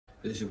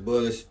This your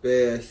boy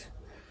Spazz.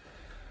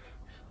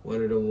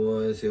 One of them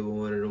ones, here with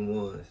one of them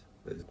ones.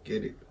 Let's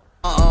get it.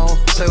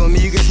 Play with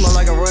me, you can smell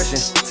like a Russian.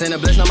 Send a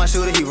blessing on my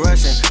shooter, he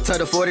rushing. Tell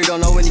the 40, don't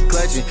know when he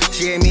clutching.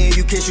 She ain't me and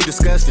you kiss, you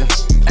disgusting.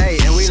 Hey,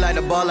 and we like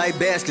the ball like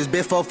baskets.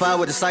 Bit 4-5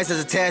 with the slice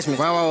as attachment.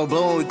 Round with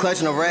blue and we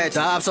clutching the ratchet.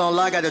 The ops on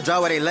lock, got the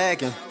draw where they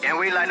lacking. And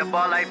we like the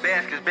ball like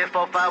baskets. Bit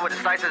 4-5 with the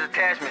slice as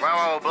attachment.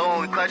 Round with blue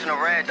and we clutching the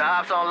ratchet. The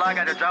ops on lock,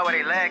 got the draw where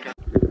they lacking.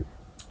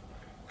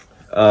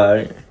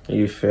 Alright,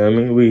 you feel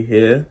me? We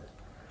here.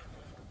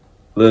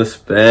 Lil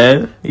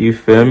Spazz, you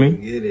feel me?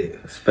 Get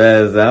it.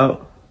 Spazz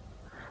out.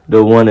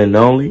 The one and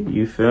only,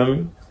 you feel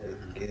me?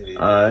 Let's get it.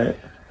 Alright.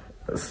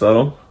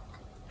 So,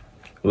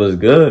 what's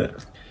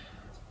good?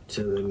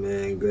 Chillin',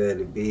 man. Glad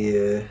to be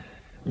here.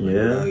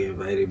 Yeah. You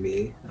invited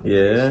me.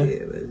 Yeah.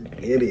 Shit, let's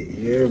get it. You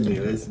hear me?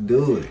 Let's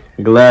do it.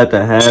 Glad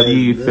to have you,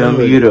 you feel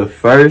me? You the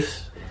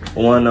first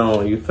one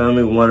on, you feel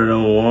me? One of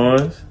them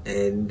ones.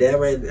 And that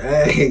right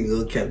there, I ain't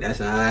gonna cap.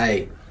 That's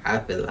alright. I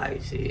feel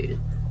like shit.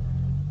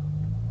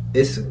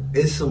 It's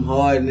some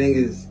hard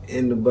niggas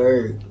in the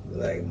bird.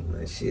 Like,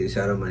 shit,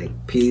 shout out my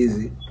nigga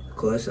Peasy. Of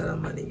course, shout out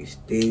my nigga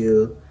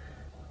Steel.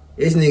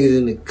 It's niggas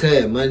in the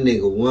cut. My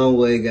nigga One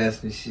Way got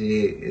some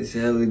shit. It's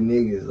hella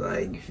niggas,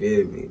 like, you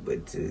feel me?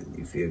 But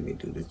you feel me,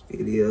 do this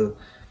video,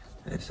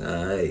 that's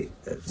alright.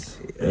 That's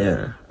it.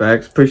 Yeah.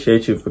 Facts.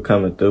 Appreciate you for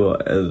coming through,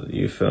 as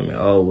you feel me,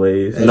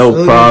 always. As No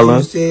soon problem.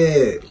 As you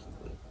said,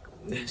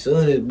 as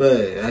soon as,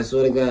 bud, I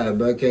swear to God,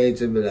 bud came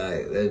to me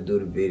like, let's do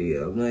the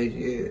video. I'm like,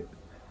 shit.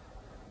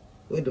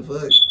 What the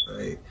fuck?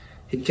 Like,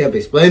 he kept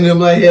explaining to him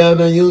like, hell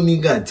no, you don't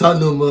even gotta talk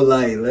no more.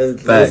 Like,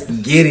 let's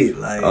get it.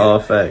 Like, all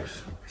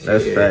facts.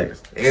 That's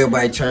facts.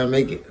 Everybody trying to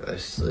make it.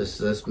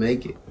 Let's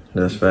make it.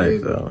 That's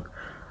facts, though.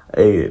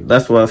 Hey,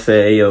 that's why I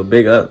said, hey, yo,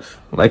 big ups.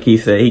 Like he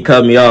said, he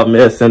cut me off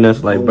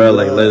mid-sentence, like, bro,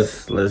 like,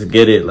 let's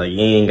get it. Like, you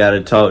ain't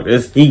gotta talk.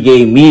 He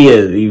gave me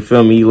you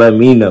feel me? He let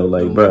me know,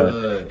 like,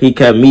 bro. He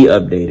kept me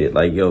updated.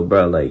 Like, yo,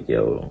 bro, like,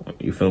 yo,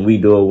 you feel me? We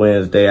do it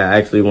Wednesday. I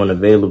actually wasn't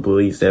available.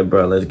 He said,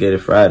 bro, let's get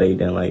it Friday.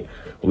 Then, like,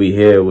 we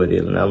here with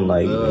it. And I'm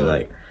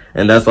like,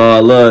 and that's all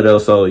I love, though.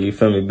 So, you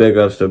feel me? Big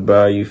ups to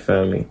bro, you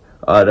feel me?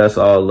 That's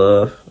all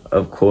love,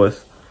 of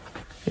course.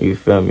 You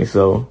feel me?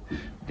 So,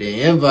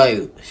 the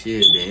invite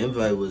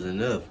was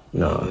enough.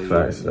 no,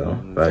 facts though.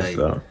 Facts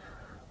though.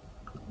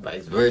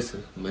 Vice versa.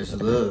 Much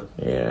love.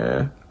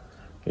 Yeah.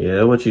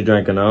 Yeah, what you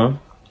drinking on?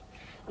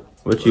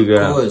 What you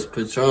got? Of course,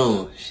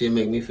 Patron. Shit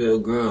make me feel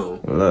grown.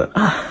 Look.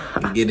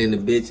 Get in the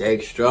bitch,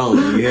 act strong.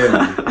 You hear me?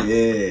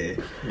 Yeah.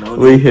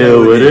 We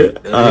here with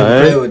it.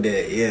 Play with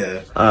that,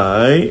 yeah.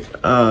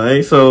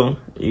 Alright. So,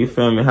 you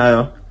feel me?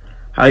 How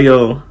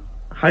your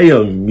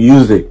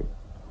music,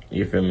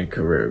 you feel me,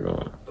 career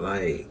going?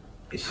 Like,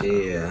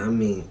 shit,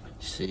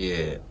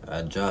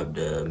 I dropped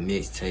the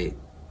mixtape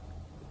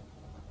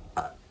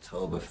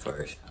October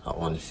 1st, I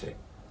want to say.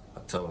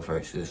 October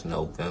 1st is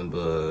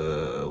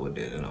November,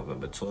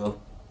 November 12th?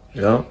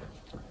 Yeah.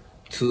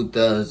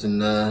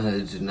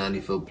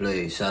 2,994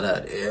 plays. Shout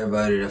out to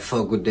everybody that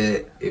fuck with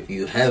that. If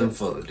you haven't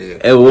fucked with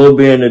that. It will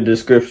be in the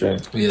description,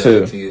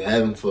 too. If you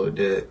haven't fucked with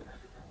that,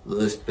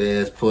 Lil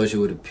Spazz, Porsche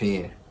with a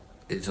Pen.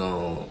 It's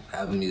on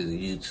Apple Music,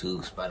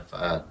 YouTube,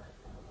 Spotify.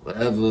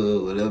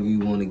 Whatever you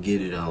want to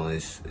get it on,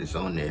 it's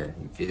on there.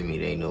 You feel me?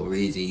 There ain't no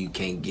reason you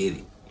can't get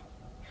it.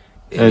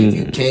 And if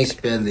you can't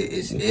spell it,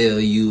 it's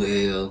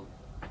L-U-L.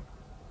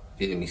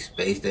 Feel me?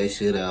 Space that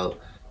shit out.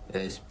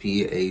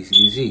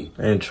 S-P-A-C-Z.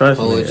 And trust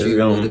me, it's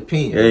with a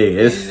pen.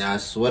 Hey, and I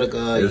swear to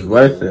God, it's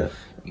worth it.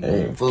 You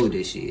gonna fuck with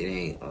this shit. It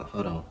ain't.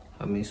 Hold on.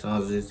 How many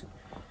songs is it?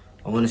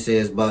 I want to say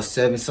it's about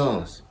 7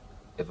 songs,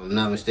 if I'm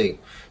not mistaken.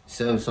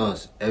 7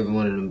 songs. Every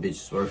one of them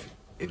bitches worth it.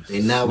 If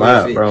they not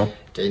worth it, bro.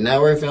 If they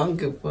not worth it, I don't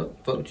give a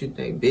fuck. Fuck what you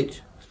think,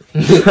 bitch.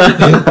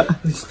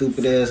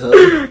 Stupid asshole.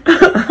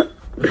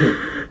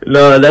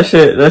 No, that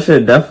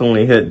shit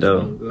definitely hit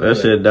though. That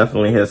shit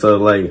definitely hit. So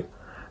like,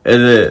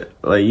 is it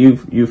like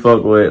you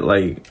fuck with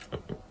like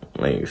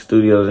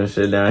studios and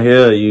shit down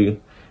here? You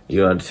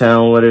out of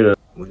town with it? Or?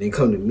 When they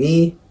come to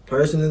me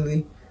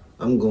personally,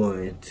 I'm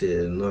going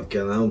to North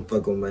Carolina. I'm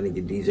fucking with my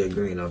nigga DJ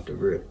Green off the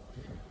rip.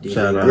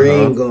 DJ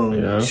Green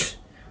going.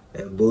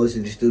 That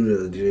bullshit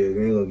studio, DJ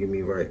Green gonna get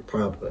me right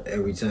proper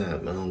every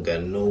time. I don't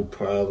got no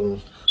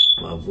problems.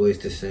 My voice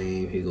the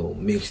same. He gonna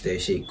mix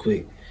that shit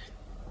quick.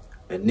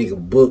 A nigga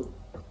book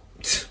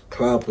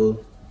proper.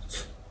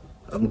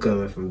 I'm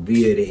coming from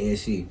VA to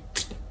NC.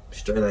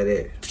 Straight like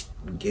that.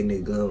 Getting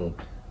it gone.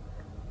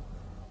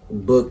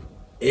 Book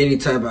any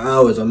type of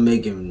hours. I'm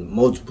making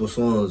multiple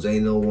songs.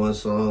 Ain't no one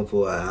song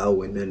for an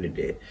hour, none of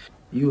that.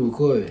 You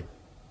recording?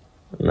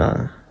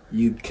 Nah.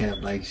 You cap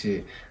like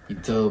shit. You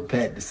told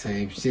Pat the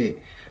same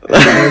shit.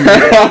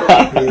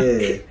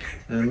 I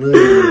know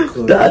you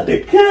recording.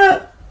 Dr.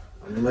 Cap.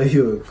 I know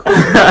you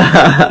recording.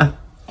 I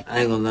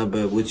ain't gonna lie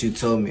about what you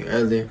told me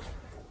earlier.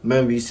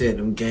 Remember you said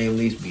them game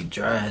leaves be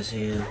dry as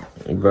hell?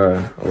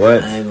 Bruh,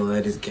 what? I ain't gonna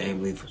let this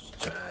game leaf was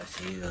dry as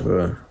hell.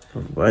 Bruh,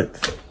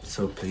 what?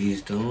 So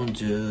please don't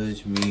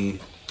judge me.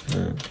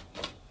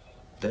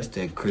 That's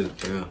that Chris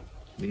Brown.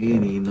 You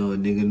didn't even know a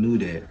nigga knew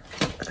that.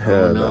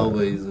 Hell I no.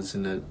 always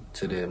listen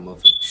to that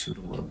motherfucker shoot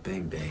 'em up,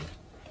 bang bang.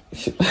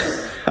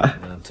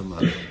 I'm talking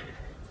about.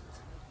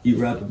 You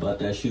rap about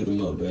that shoot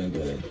 'em up, bang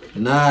bang.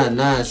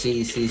 Nah.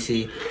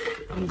 See.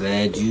 I'm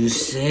glad you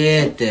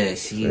said that.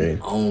 See,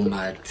 on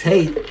my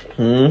tape.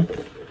 On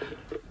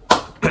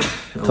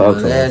my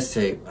last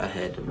tape, I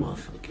had the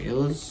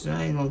motherfucker.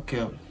 I ain't gonna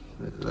count.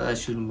 The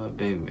last shooting my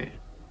baby man.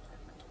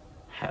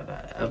 Have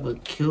I ever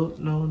killed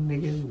no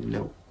nigga?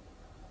 No.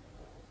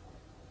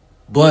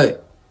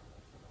 But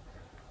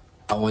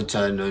I want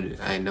y'all to know that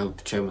I ain't never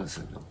portray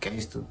myself no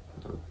gangster,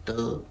 no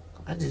thug.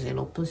 I just ain't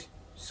no pussy.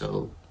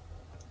 So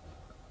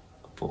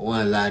for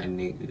one, a lot of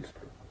niggas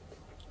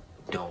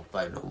don't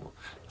fight no more.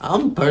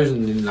 I'm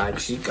personally like,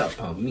 she got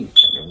on me.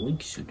 Goddamn, we can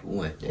shoot the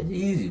one. That's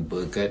easy,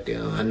 but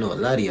goddamn, I know a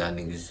lot of y'all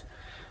niggas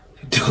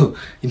don't,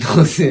 you know what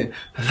I'm saying?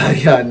 A lot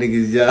of y'all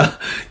niggas,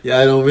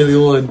 y'all don't really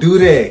want to do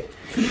that.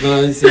 You know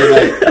what I'm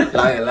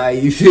saying?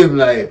 Like, you feel me?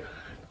 Like,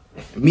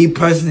 me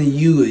personally,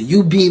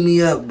 you beat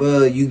me up,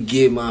 bro, you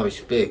get my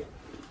respect.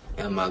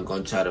 Am I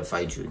gonna try to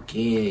fight you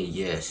again?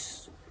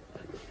 Yes.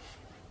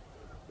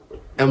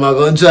 Am I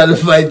gonna try to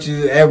fight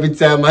you every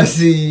time I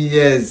see you?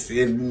 Yes.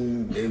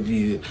 And if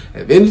you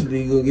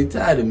eventually you gonna get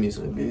tired of me,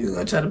 so you're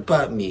gonna try to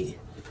pop me.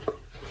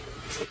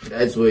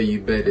 That's where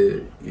you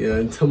better, you know what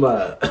I'm talking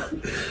about?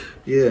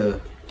 Yeah.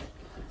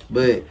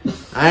 But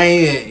I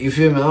ain't, you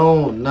feel me? I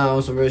don't,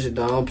 on some real shit,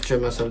 I don't portray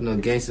myself no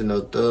gangster,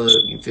 no thug.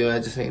 You feel me? I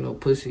just ain't no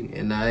pussy.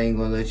 And I ain't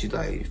gonna let you,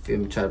 like, you feel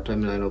me, try to play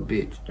me like no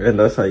bitch. And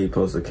that's how you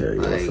supposed to carry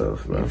like,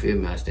 yourself, bro. You feel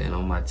me? I stand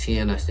on my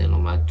 10, I stand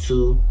on my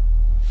 2.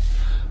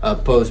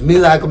 Post me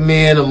like a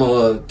man, I'm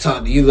gonna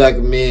talk to you like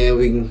a man.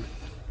 We can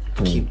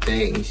keep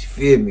things, you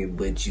feel me?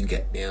 But you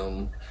got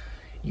them,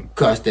 you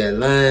cross that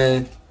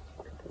line.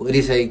 What do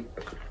you say?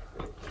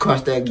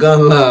 Cross that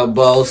gun line,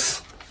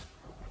 boss.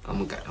 I'm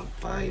gonna got them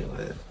fire,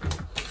 man.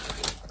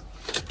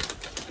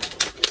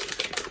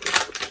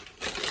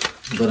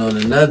 But on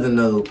another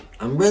note,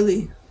 I'm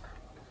really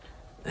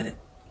a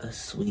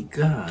sweet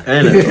guy.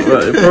 And who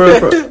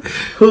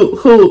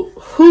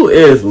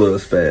is Lil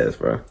Spazz,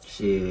 bro?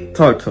 Shit.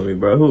 Talk to me,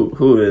 bro.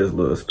 Who is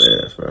Lil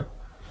Spazz, bro?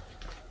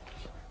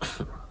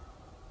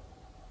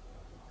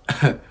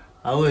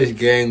 I wish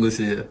Gang was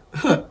here.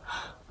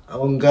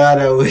 Oh God,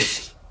 I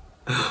wish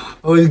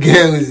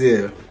Gang was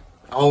here.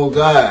 Oh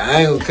God,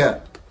 I ain't gonna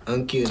cap.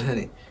 I'm cute,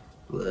 honey.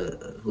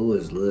 Who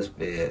is Lil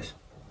Spazz?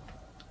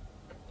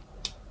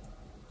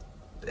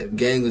 If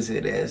Gang was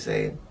here, they'd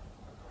say,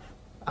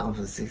 I'm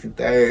from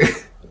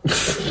 63rd.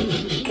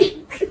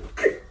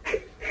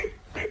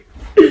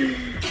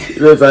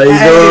 That's how you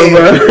doing,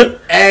 bro?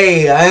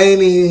 Hey, I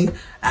ain't even,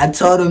 I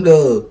told him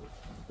though.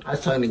 I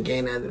was talking to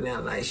Gang the other day,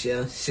 I'm like, shit,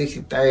 I'm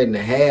 63rd and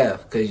a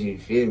half, cause you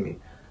feel me.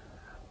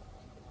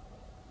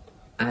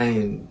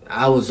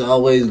 I was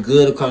always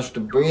good across the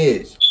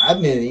bridge. I've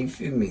been, you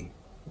feel me?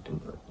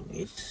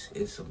 It's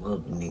some other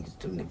niggas,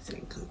 them niggas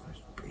ain't good across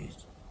the bridge.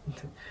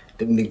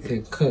 Them niggas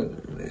can cook.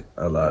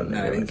 A lot of Nah,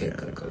 niggas they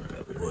can't cook up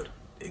that water.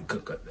 They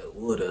cook up that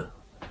water.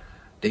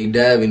 They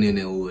diving in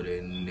that water,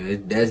 and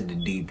that's the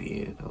deep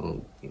end.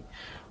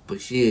 But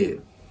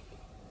shit,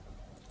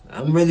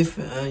 I'm really,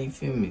 you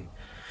feel me?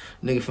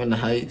 Nigga from the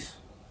Heights.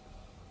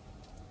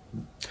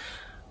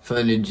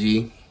 From the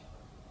G.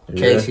 Yeah.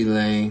 Casey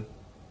Lane.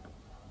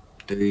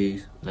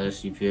 3s.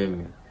 That's, you feel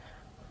me?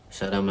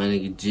 Shout out my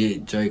nigga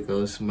Jit,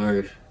 Draco,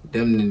 Smurf.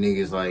 Them the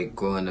niggas like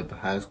growing up in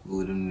high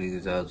school, them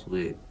niggas I was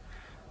with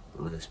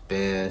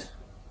Spazz.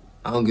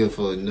 I don't give a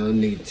fuck, no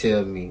nigga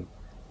tell me.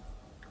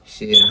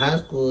 Shit, in high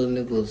school,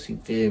 niggas, you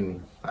feel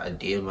me? I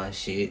did my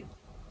shit.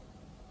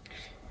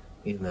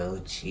 You know,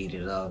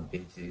 cheated off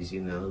bitches, you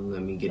know,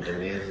 let me get the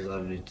answers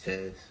off the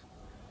test.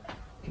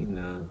 You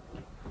know.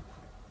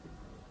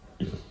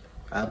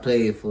 I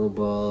played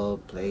football,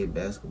 played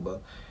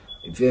basketball.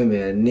 You feel me?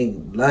 A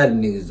lot of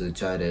niggas will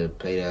try to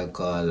play that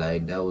card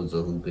like that was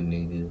a hooping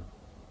nigga.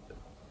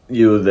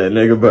 You was that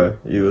nigga, bro.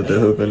 You was the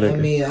hooping nigga. I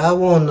mean, I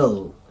won't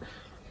know.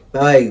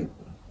 Like,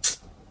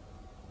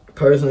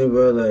 personally,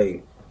 bro,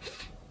 like,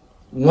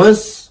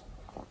 once,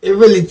 it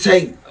really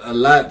take a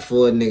lot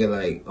for a nigga,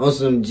 like, on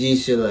some G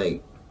shit,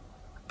 like,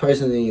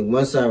 personally,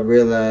 once I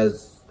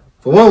realized,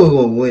 for one, we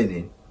weren't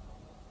winning.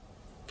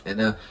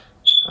 And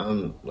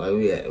like,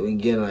 we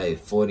getting like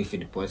 40,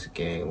 50 points a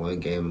game. One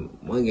game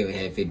we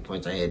had 50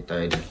 points, I had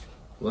 30.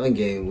 One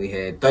game we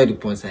had 30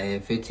 points, I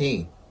had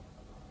 15.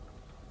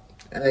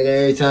 Like,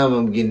 every time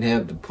I'm getting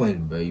half the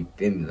points, bro, you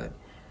feel me? Like,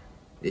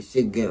 this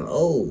shit getting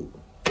old.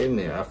 Feel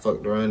me? I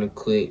fucked around and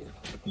quit.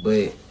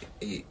 But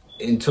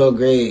in 12th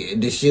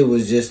grade, this shit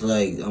was just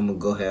like, I'm gonna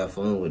go have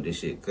fun with this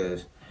shit,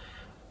 cause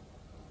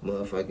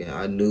motherfucking,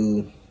 I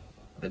knew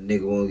a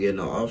nigga won't get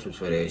no offers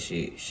for that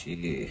shit.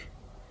 Shit.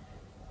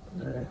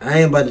 I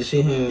ain't about to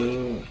see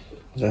him.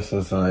 That's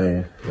what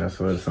I'm. That's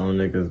where some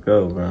niggas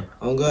go, bro.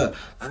 Oh God,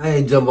 I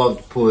ain't jump off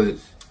the porch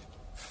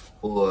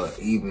or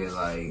even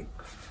like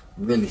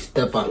really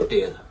step out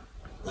there,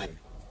 like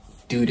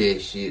do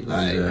that shit.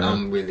 Like, yeah.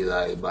 I'm really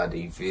like about to,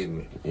 you feel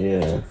me?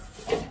 Yeah.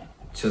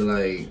 To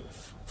like,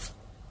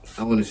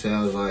 I want to say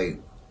I was like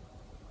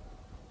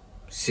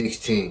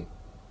 16,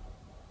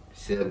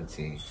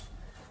 17.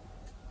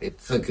 It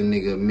took a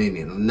nigga a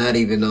minute. I'm not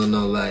even on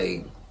no,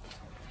 like,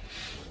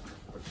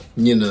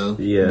 you know.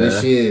 Yeah.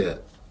 But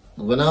shit,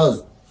 when I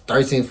was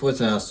 13,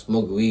 14, I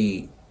smoked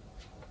weed.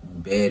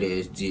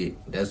 Badass jit.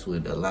 That's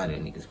what a lot of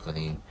niggas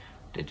claim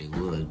that they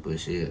was. But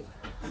shit,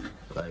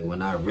 like,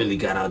 when I really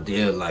got out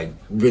there, like,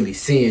 really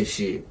seeing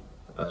shit,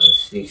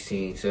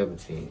 16,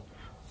 17.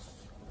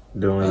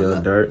 Doing your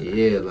dirt?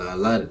 Yeah, like a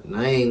lot of,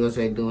 I ain't gonna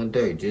say doing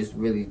dirt, just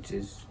really,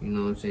 you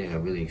know what I'm saying? I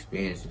really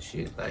experiencing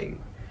shit, like,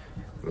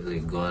 really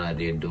going out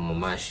there doing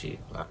my shit,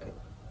 like,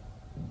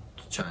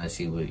 trying to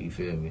see what, you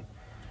feel me?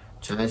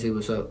 Trying to see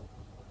what's up.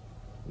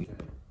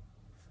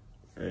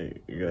 Hey,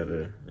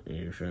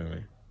 you feel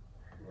me?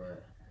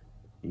 What?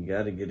 You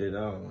gotta get it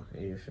on,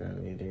 you feel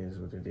me? It is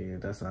what it is.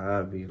 That's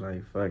how I be,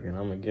 like, fucking,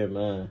 I'm gonna get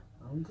mine.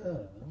 I'm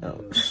good. I'm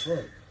good as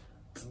fuck.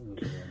 I'm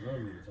good. I know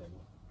you talking.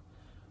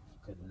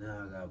 Cause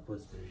now I got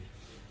pussy.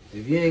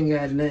 If you ain't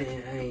got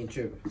nothing, I ain't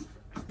tripping.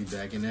 We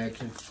back in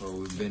action, or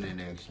we been in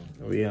action?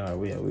 We been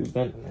in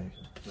action.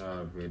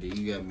 Already.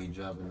 You got me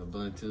dropping the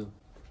blunt too?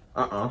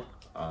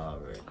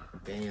 Already.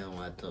 Damn,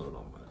 I told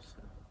on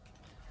myself.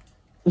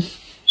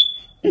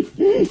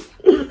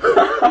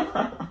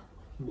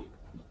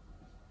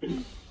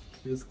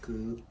 It's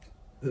cool.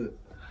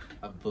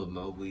 I put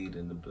my weed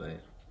in the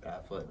blunt. I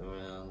fucked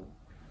around.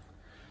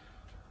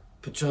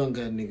 Patron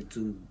got nigga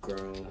too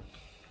grown.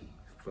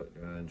 Fucked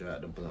around,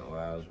 dropped the blunt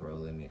while I was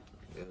rolling it.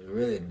 It was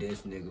really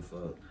this nigga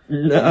fault.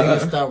 Nah. Nigga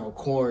stop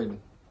recording.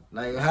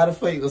 Like, how the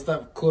fuck you gonna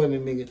stop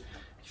recording, nigga? You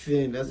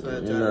feel me? That's why I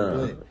dropped the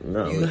blunt.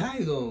 No. You, how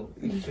you gonna,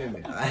 you feel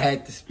me? I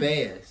had the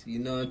Spazz, you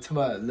know what I'm talking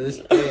about?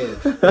 Little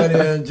Spazz. Put it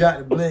and drop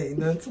the blunt, you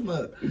know what I'm talking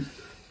about?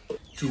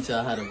 Teach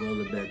y'all how to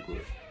roll it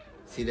backwards.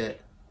 See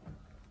that?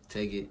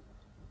 Take it.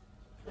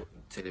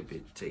 Take the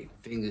bitch. Take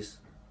fingers.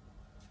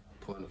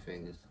 Pointer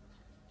fingers.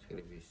 Take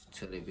the bitch.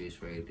 Tell the bitch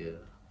right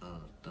there.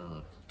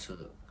 Thumb.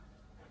 Tuck.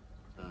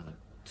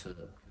 Tuck.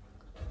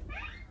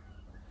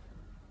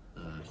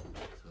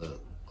 Tuck.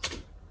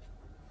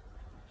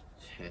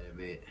 Head a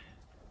bit.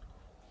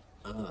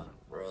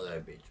 Roll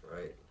that bitch,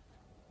 right?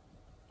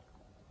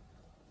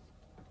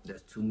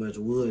 That's too much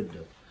wood,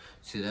 though.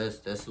 See,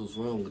 that's what's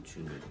wrong with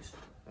you niggas.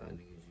 Niggas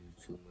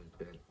use too much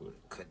backwood.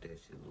 Cut that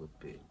shit a little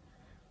bit.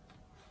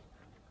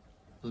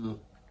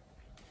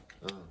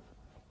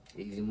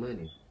 Easy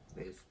money.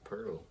 It's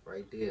pearl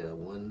right there,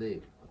 one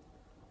leg.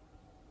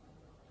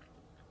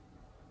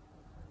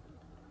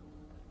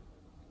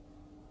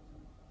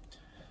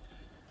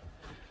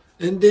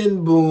 And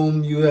then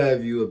boom, you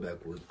have you a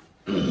backwood.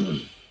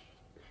 I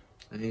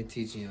ain't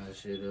teaching y'all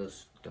shit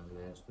else,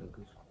 dumbass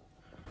niggas.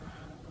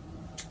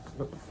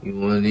 You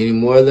want any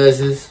more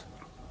lessons?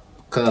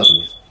 Call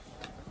me.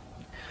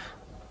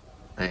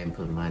 I ain't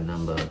put my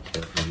number up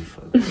there for you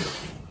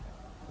fuckers.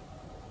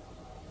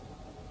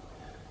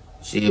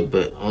 Shit,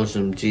 but on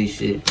some G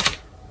shit,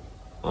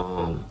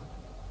 hold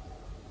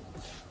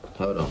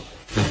on.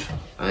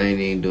 I ain't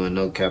even doing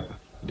no capper.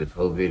 This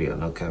whole video,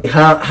 no capper.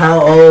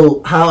 How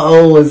old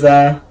was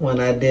I when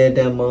I did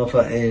that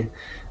motherfucking,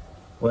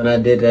 when I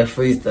did that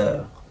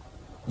freestyle?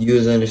 You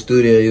was in the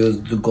studio, you was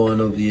going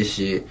over your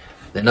shit.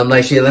 Then I'm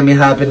like, shit, let me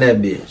hop in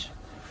that bitch.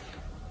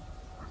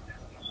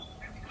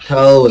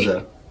 How old was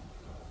I?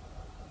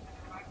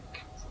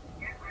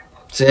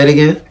 Say it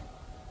again?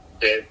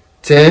 10.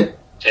 10?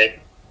 10,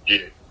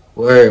 yeah.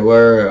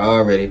 Word,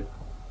 already.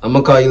 I'm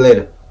gonna call you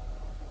later.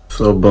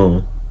 So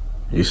boom,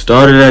 you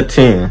started at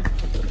 10.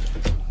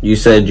 You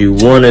said you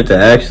wanted to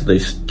actually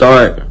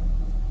start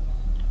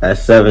at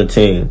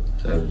 17.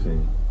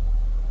 17.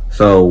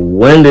 So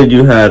when did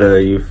you have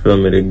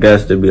the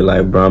guts to be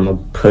like, bro, I'm gonna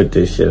put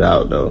this shit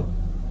out though?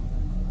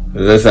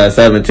 Is this at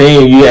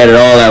 17? You had it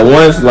all at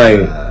once,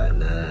 like,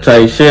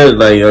 type shit?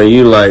 Like, are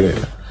you like...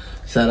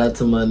 Shout out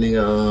to my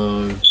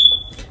nigga,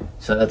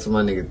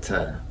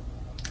 Ty.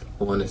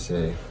 I wanna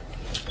say,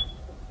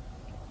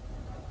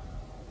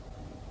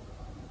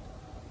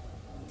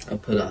 I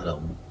put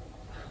out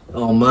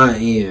on my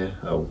end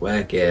a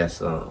whack ass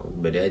song,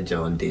 but that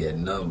John did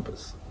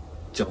numbers.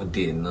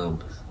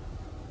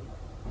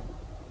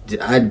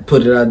 I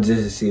put it out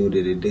just to see what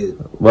it did.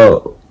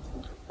 Well,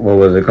 what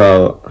was it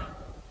called?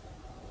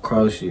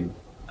 Cross you.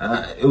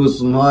 It was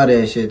some hard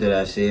ass shit that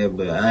I said,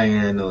 but I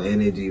ain't had no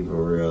energy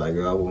for real. Like,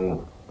 I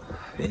won't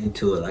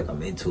into it like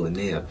I'm into it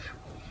now.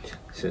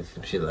 Said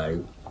some shit like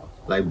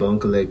Bone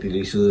Collected.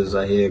 These shoes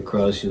I hear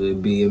cross you,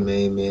 it be your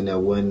main man that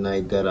one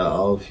night that I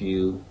off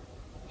you.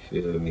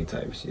 Feel me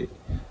type shit.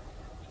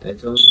 That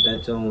joint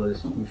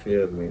was, you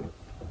feel me?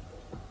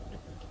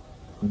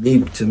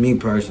 To me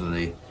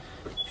personally,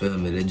 feel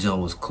me, that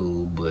joint was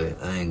cool,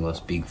 but I ain't gonna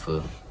speak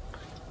for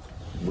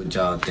what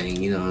y'all think,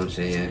 you know what I'm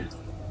saying?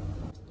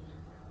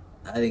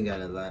 I didn't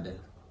got a lot of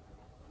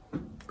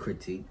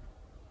critique.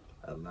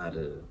 I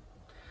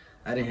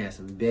didn't have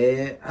some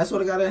bad. I swear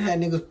to God, I had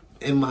niggas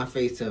in my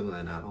face tell me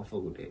like, nah, don't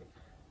fuck with that.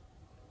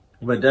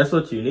 But that's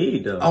what you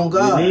need though. On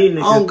God, you need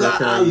niggas on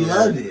God, I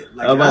love it.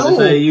 Like, I was about to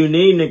say, you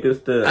need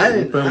niggas to. I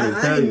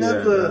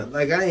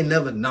ain't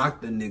never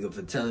knocked a nigga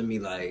for telling me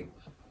like,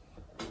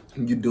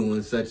 you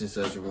doing such and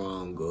such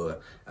wrong, or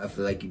I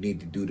feel like you need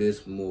to do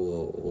this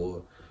more,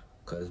 or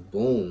cause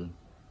boom,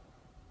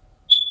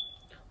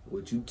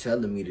 what you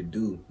telling me to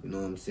do, you know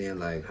what I'm saying?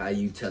 Like how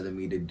you telling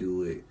me to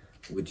do it,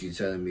 what you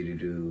telling me to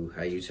do,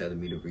 how you telling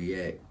me to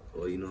react,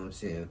 or you know what I'm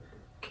saying?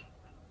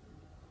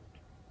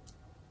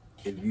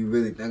 If you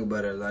really think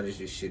about it, a lot of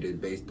this shit is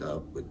based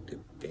off what the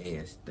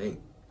fans think.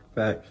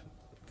 Facts.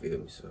 Feel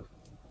me? So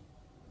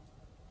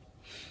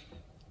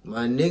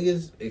my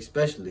niggas,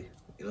 especially,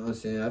 you know what I'm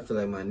saying? I feel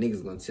like my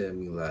niggas gonna tell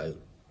me like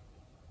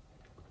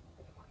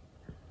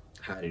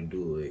how to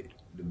do it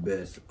the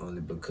best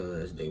only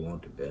because they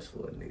want the best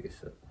for a nigga.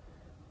 So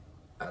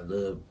I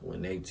love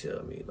when they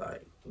tell me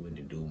like when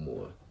to do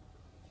more.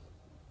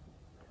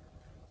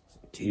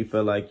 You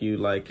feel like you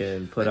like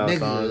can put out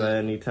songs at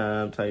any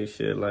time type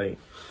shit like?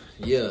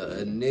 Yeah,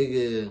 a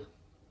nigga,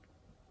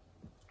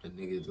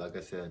 like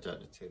I said, I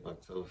dropped the tape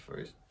October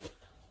 1st.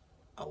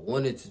 I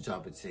wanted to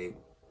drop a tape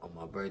on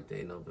my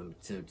birthday, November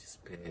 10th,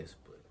 just passed,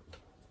 but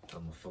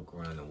I'm gonna fuck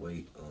around and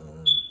wait.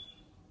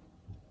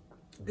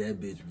 That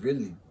bitch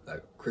really like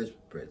a Christmas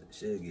present.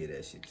 She'll get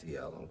that shit to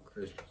y'all on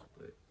Christmas,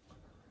 but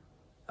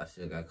I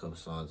still got a couple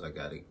songs I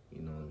gotta,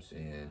 you know what I'm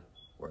saying,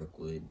 work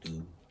with,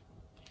 do.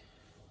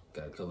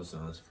 Got a couple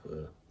songs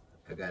for.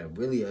 I got a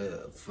really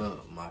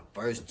for my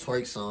first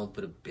twerk song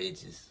for the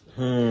bitches.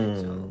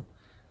 So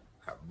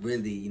I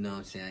really, you know what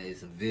I'm saying,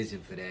 it's a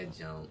vision for that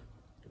jump.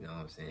 You know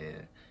what I'm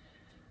saying?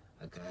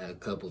 I got a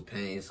couple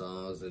pain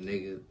songs,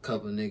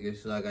 couple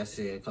niggas, like I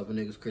said, a couple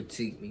niggas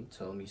critiqued me,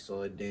 told me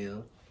slow it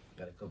down.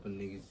 Got a couple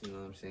niggas, you know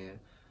what I'm saying?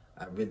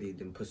 I really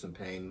didn't put some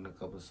pain in a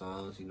couple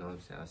songs, you know what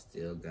I'm saying? I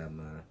still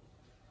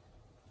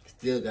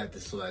got the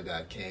swag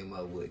I came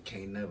up with,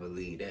 can't never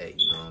leave that,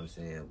 you know what I'm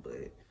saying?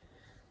 But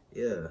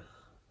yeah,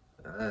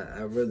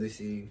 I really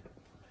see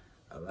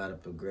a lot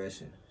of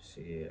progression.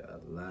 See a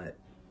lot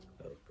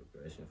of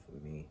progression for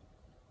me.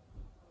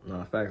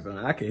 No, facts.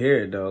 I can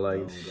hear it though.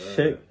 Like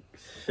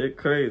shit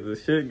crazy.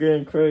 Shit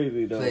getting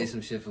crazy though. Play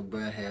some shit for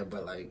Brad had,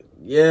 but like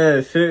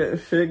yeah,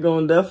 shit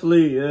gonna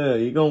definitely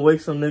you gonna wake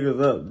some niggas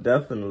up,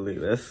 definitely.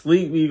 That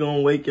sleep you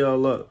gonna wake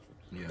y'all up.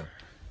 Yeah.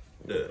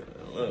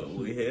 Look,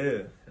 we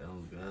here.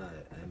 Oh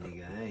God, that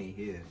nigga I ain't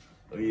here.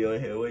 Oh, you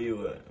ain't here? Where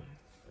you at?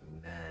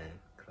 9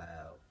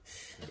 Cloud.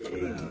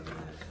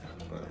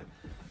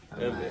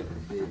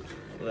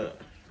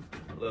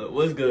 Look,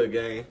 what's good,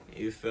 gang?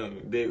 You feel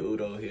me? Big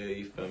Udo here,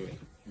 you feel me?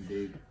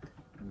 Big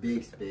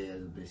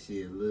Spazz, but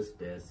shit, little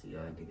Spazz, so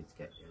y'all niggas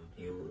got them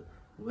here with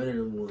one of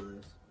them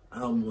ones.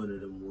 I'm one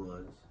of them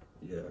ones.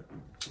 Yeah.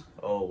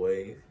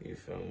 Always, you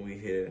feel me? We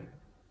here.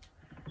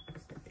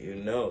 You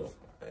know.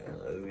 Man,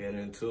 let's get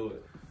into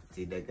it.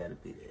 See, that gotta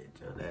be that,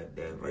 Joe. That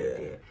right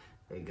there.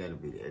 They gotta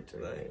be that,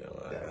 Joe.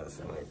 I gotta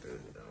smoke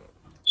this,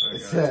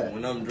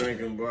 when I'm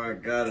drinking, bro, I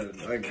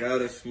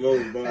gotta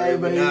smoke, bro. Hey,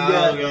 man,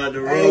 I got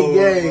the roll,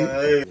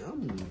 hey.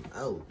 I'm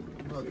out.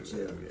 Fuck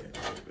chill.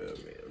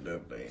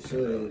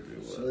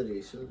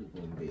 Shorty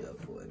gonna be up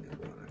for it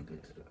when I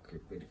get to the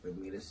crib. Ready for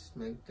me to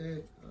smack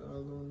that all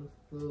on the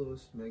floor.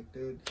 Smack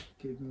that,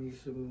 give me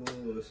some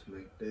more.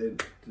 Smack that.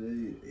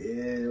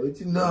 Yeah, what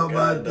you know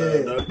about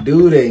that?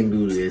 Dude ain't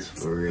do this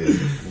for real.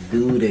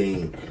 Dude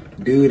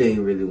ain't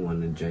really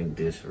want to drink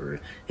this for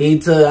real. He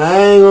took, I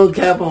ain't gonna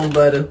cap on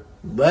butter.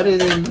 Better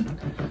than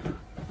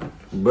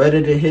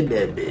hit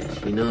that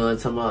bitch, you know what I'm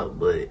talking about?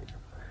 But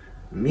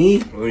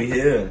me, we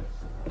here.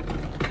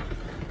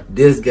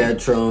 This got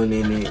Tron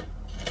in it.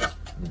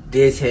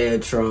 This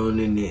had Tron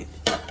in it.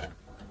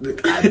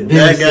 I've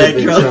been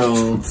sipping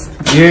Tron.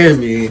 You hear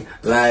me?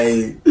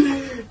 Like,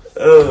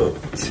 oh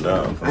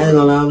no! I ain't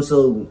gonna lie,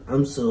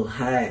 I'm so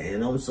high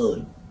and I'm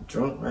so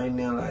drunk right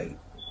now. Like,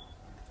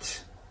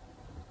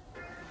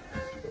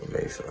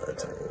 make sure I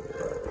tell you.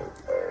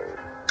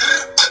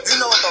 You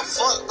know what the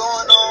fuck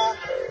going on?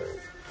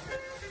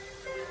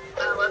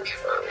 I love you,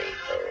 mommy.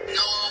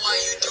 No, why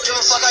you do? Give a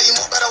fuck how you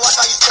move, better watch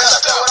how you spell.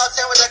 I feel what I'm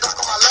saying with that Glock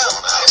on my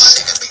left. Hey,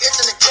 my niggas be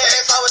itching the cat.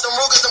 They fly with them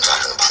Rugers, them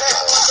Glocks in them set.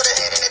 One to the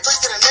head and they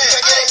three to the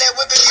neck. Get in that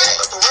whip if you ain't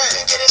but the red.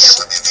 Get in that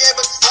whip if you ain't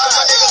but the slide.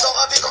 My niggas go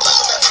up, he gon'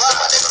 bust with that fly.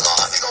 My niggas go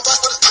up, he gon'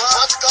 bust with his pride.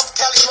 Once a couple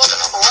Cali smoking,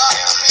 I'm a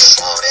ride. I'm being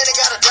cold, then they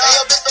gotta die. Hey,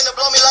 yo, bitch finna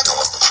blow me like I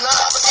want some snot.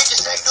 I'ma get your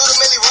shake, do the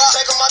Millie Rock.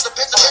 Take him out the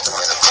picture, bitch, I'm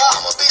finna cry.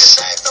 I'ma be the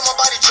same, till my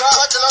body drop.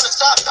 Touching on the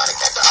top, thought he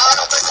catch the eye.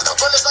 Don't play with no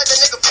bullets like the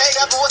nigga paid.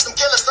 Apple with some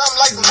killers, something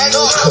like some hate.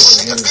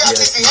 Niggas be out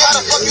TV, how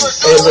the fuck you a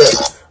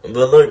shooter?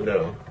 But look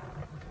though,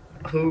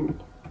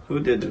 who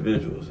did the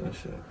visuals and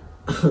shit?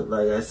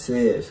 like I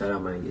said, shout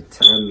out my nigga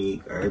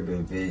Tommy,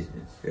 Urban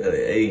Visions. Yeah,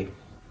 hey,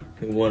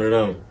 he one of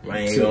them. I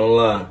ain't gonna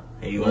lie,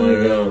 he one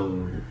of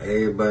them.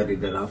 Everybody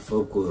that I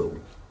fuck with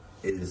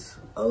is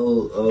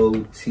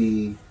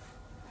OOTD,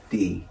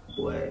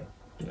 boy.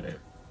 Yeah.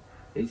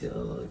 He said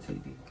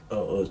OOTD.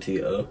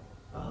 OOTO.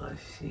 Oh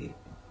shit,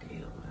 damn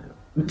man.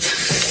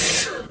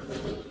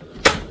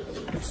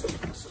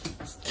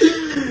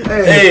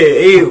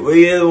 Hey,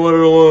 we is one of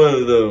the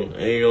ones though.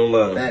 Ain't gonna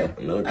lie.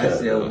 I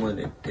said one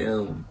of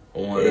them.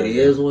 It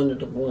is one of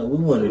the ones. We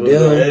one of them. We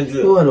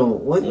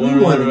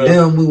one of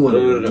them. We one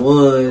of the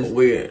ones.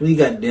 We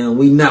got them.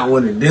 We not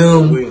one of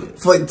them.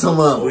 Fuck talking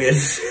about.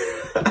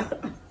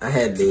 I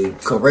had to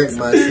correct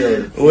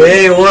myself. We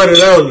ain't one of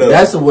them though.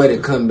 That's a way to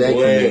come back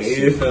from that shit.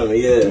 You feel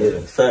me? Yeah.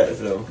 Facts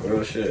though.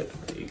 Real shit.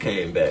 You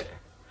came back.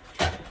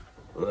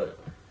 Look.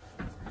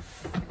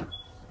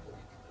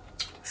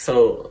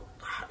 So,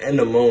 in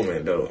the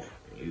moment though,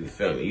 you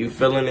feel me? You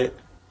feeling it?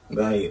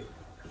 Like,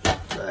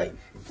 I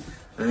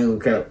ain't gonna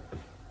cap.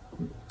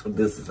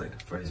 This is like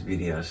the first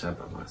video I shot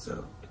by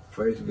myself. The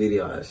first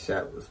video I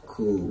shot was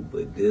cool,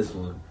 but this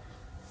one,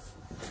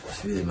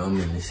 shit, I'm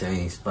in the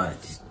same spot,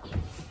 just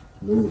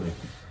moving.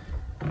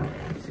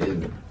 Feel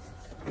me?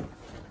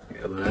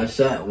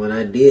 When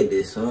I did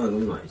this song,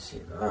 I'm like,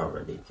 shit, I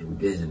already can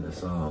envision the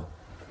song.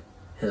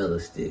 Hella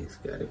sticks,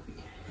 gotta be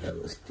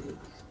hella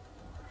sticks.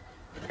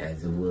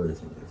 As it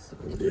was in this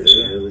song. Yeah.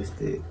 Hella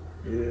sticks.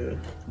 Yeah.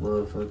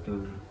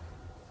 Motherfucking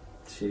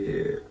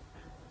shit.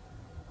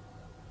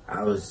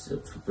 I was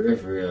for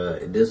real,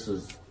 this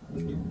was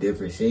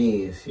different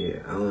scenes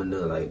here. I don't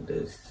know, like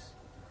this.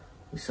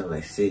 We saw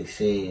like 6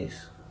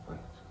 scenes.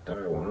 Like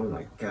third one, I'm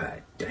like,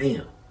 God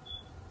damn.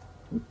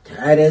 I'm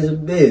tired as a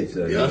bitch.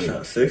 Like, y'all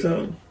shot 6 of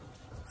them?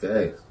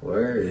 Facts,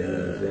 word. Yeah.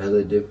 It's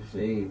hella different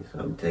scenes.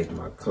 I'm taking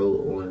my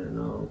coat on and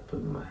off,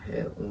 putting my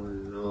hat on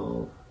and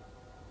off.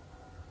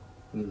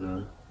 You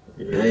know.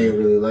 Yeah. I ain't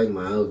really like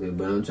my outfit,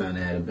 but I'm trying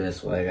to have the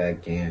best swag I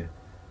can.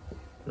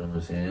 You know what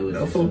I'm saying? It was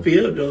no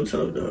 4PL don't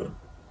tough though.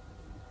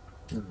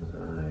 It was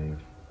alright.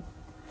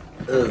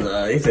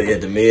 He said he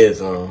had the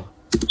mids on. On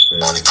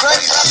the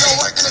crazy, I've been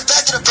working this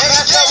back to the bank. I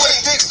feel with a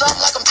dick, something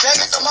like I'm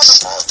James. I'm on the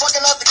phone,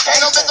 fucking off the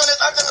cane. I'm bitch on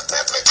this earth in the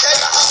past, make change.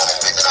 I hop on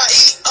this bitch and I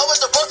eat. I wish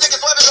the bro tickets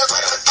sweaters are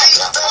right on the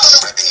seat. I'm on the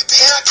rippy beat.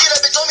 And I get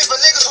that bitch on me for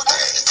niggas who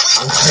think it's sweet.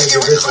 I'm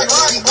get rich like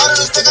Ronnie. Part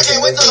of this stick, I can't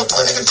wait till the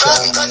point niggas try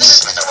me. Cause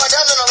this bitch right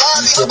down in the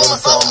lobby. Up on my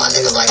phone, my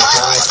niggas like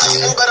hi.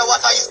 You better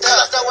watch how you step.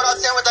 I step what I'm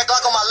saying with that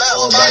Glock on my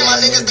left. All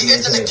my niggas be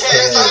itching the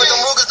cat. Start with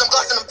them Rugers, them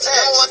Glocks and them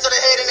tags. One to the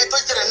head and then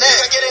 3 to the neck.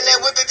 You can get in that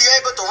whip if you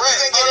ain't but the rent.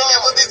 You can get in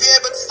that whip if you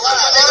ain't but the slide.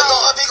 My nigga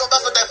go up, he go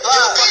back with that fly.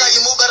 Fuck how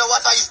you move, better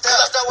watch how you step.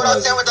 I step what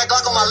I'm saying with that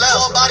Glock on my left.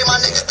 Whole body, my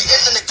niggas be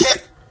itching the cat.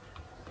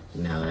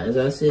 Now, as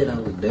I said, I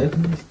was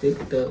definitely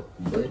sticked up,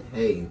 but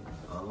hey,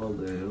 all of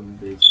them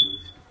bitches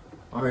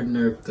are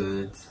Nerf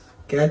guns.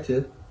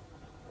 Gotcha.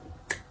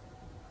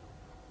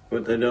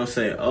 But they don't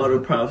say all the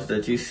props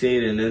that you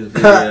seen in this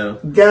video.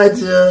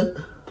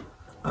 Gotcha.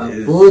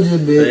 I fooled you,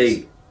 bitch.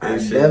 Fake. I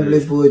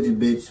definitely fooled you,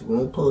 bitch.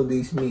 Won't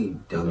police me,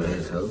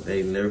 dumbass hoe.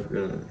 They never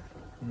gonna.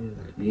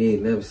 You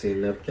ain't never seen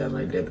Nerf gun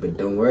like that, but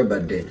don't worry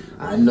about that.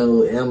 I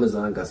know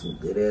Amazon got some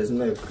good ass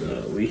Nerf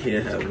guns. We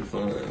here having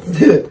fun.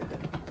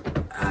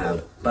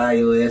 I'll buy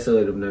your ass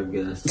with them Nerf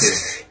guns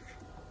too.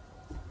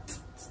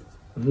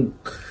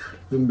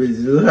 Them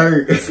bitches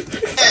hurt.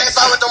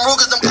 With them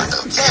Rugers, them Glocks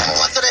and them tags.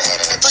 One to the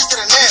head and then 3 to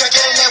the neck. You can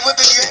get in that whip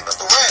if you ain't but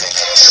the rent. You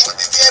can get in that whip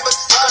if you ain't but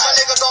the slide. My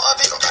nigga go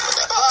up, he go back with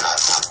that fly.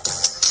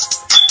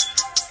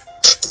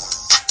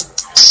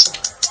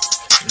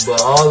 But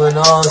all in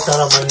all, shout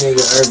out my nigga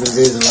Urban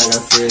Vision. Like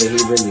I said, he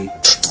really.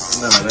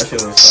 No, that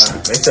shit was fine.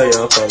 Make sure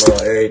y'all follow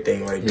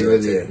everything right there.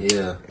 Really,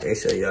 yeah. Make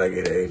sure y'all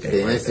get everything.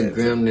 The right Instagram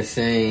there. the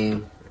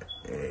same.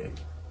 Yeah.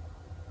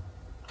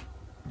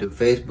 The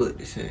Facebook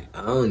the same.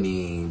 I don't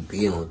even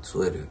be on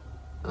Twitter,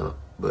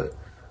 but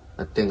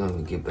I think I'm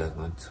gonna get back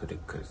on Twitter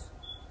because,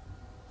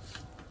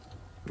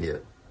 yeah.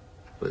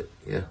 But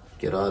yeah,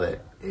 get all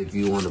that. If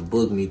you want to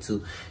book me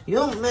too, you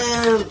know,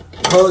 man.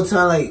 Whole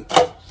time like,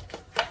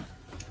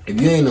 if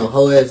you ain't no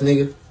hoe ass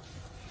nigga,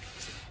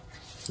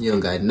 you don't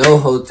got no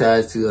hoe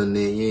ties to your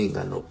name. You ain't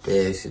got no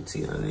bad shit to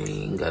your name.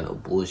 You ain't got no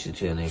bullshit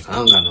to your name. I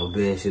don't got no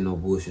bad shit, no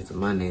bullshit to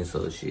my name.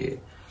 So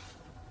shit.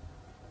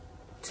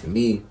 To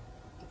me,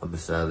 I'm a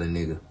solid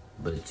nigga.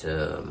 But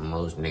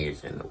most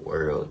niggas in the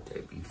world,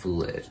 they be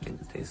fool ass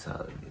niggas, they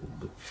solid niggas.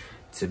 But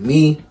to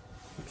me,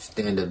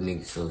 stand up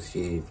nigga, so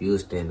shit, if you a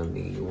stand up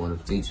nigga, you want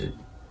to feature,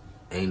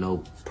 ain't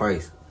no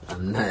price.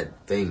 I'm not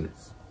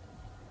famous.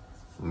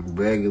 I'm a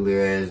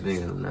regular ass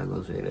nigga. I'm not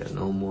gonna say that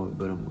no more,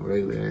 but I'm a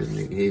regular ass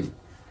nigga. Hit me.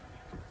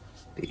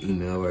 The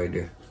email right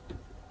there.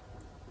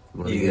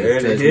 You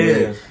heard it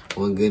here.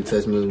 Want to get in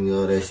touch with me,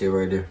 all that shit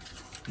right there.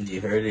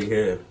 You heard it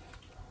here.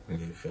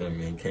 You feel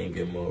me? Can't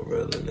get more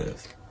real than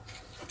this.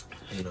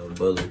 Ain't no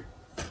bully.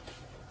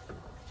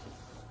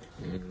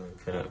 Ain't no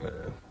cap,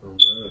 man. Oh,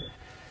 God.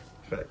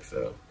 Facts,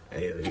 so.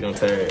 Hey, you gonna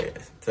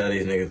tell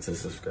these niggas to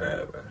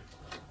subscribe, bro.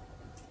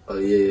 Oh,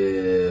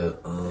 yeah.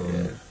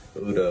 Yeah.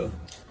 Who though?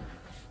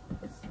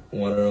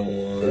 One of them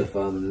ones. If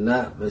I'm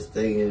not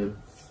mistaken,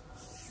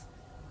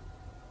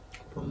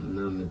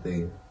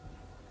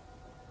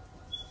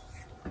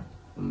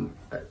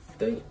 I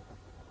think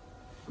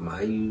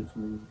my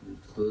YouTube is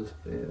close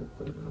to,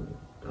 but I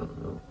don't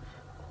know.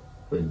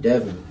 But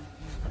definitely.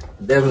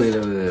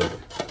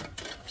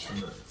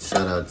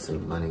 Shout out to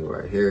my nigga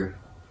right here.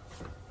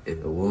 If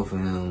it weren't for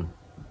him,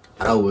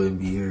 I wouldn't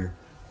be here.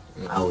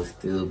 I would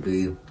still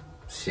be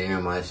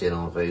sharing my shit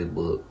on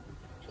Facebook.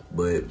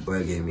 But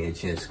bro gave me a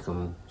chance to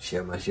come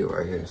share my shit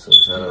right here. So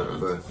shout out to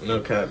bro. No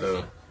cap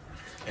though.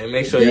 And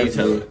make sure you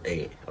tell him.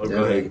 Hey,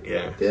 go ahead.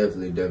 Yeah.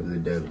 Definitely.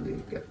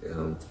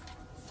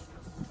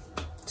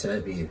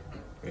 Tap in.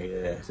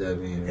 Yeah. Tap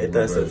in. Hit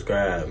that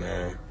subscribe,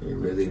 man. You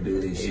really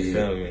do this shit. You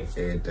feel me?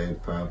 Everything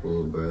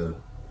proper, bro.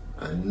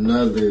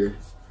 Another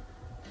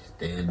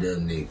stand-up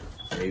nigga.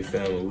 You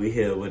feel me? We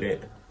here with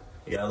it.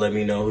 Y'all let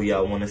me know who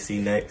y'all want to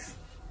see next.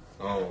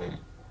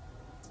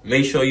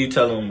 Make sure you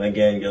tell them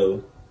again,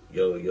 your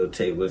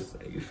tape was.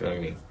 You feel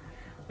me?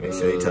 Make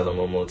sure you tell them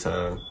one more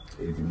time.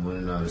 If you want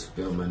to know how to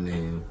spell my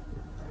name,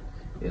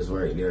 it's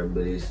right there,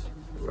 but it's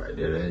right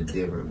there. That's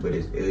different, but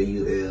it's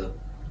L-U-L.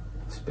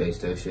 Space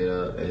that shit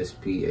out.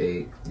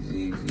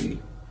 S-P-A-Z-Z.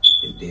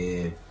 And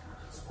then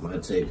my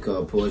tape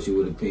called Poetry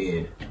with a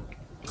Pen.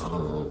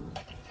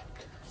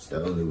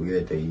 The only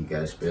weird thing you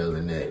got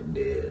spelling that,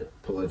 the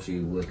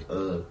poetry with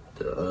the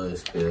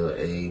spell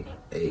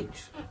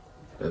A-H.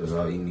 That's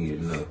all you need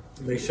to know.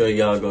 Make sure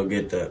y'all go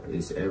get that.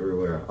 It's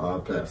everywhere, all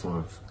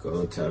platforms.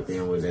 Go tap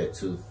in with that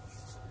too.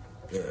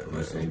 Yeah,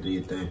 man. Do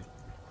your thing.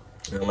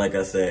 And like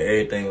I said,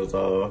 everything was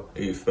all,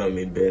 you feel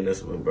me,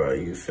 business with bro,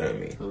 you feel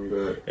me. I'm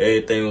good.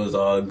 Everything was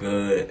all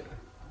good.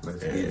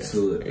 Let's get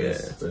to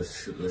it.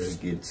 Let's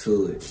get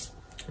to it.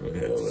 We're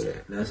here with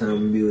it. That's how I'm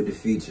gonna be with the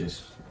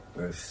features.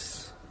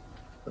 Let's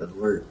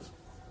work.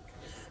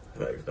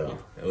 Facts though.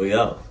 And we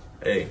out.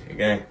 Hey,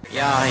 again.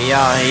 Yeah,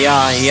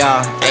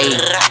 hey.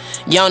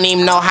 You don't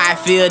even know how I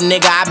feel,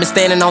 nigga. I been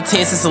standing on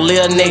 10 since a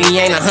little nigga. You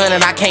ain't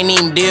 100, I can't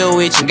even deal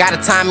with you. Gotta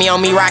time me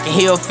on me rockin'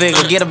 heel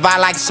figure. Get a vibe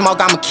like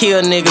smoke, I'ma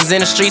kill niggas. In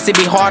the streets, it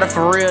be harder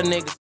for real niggas.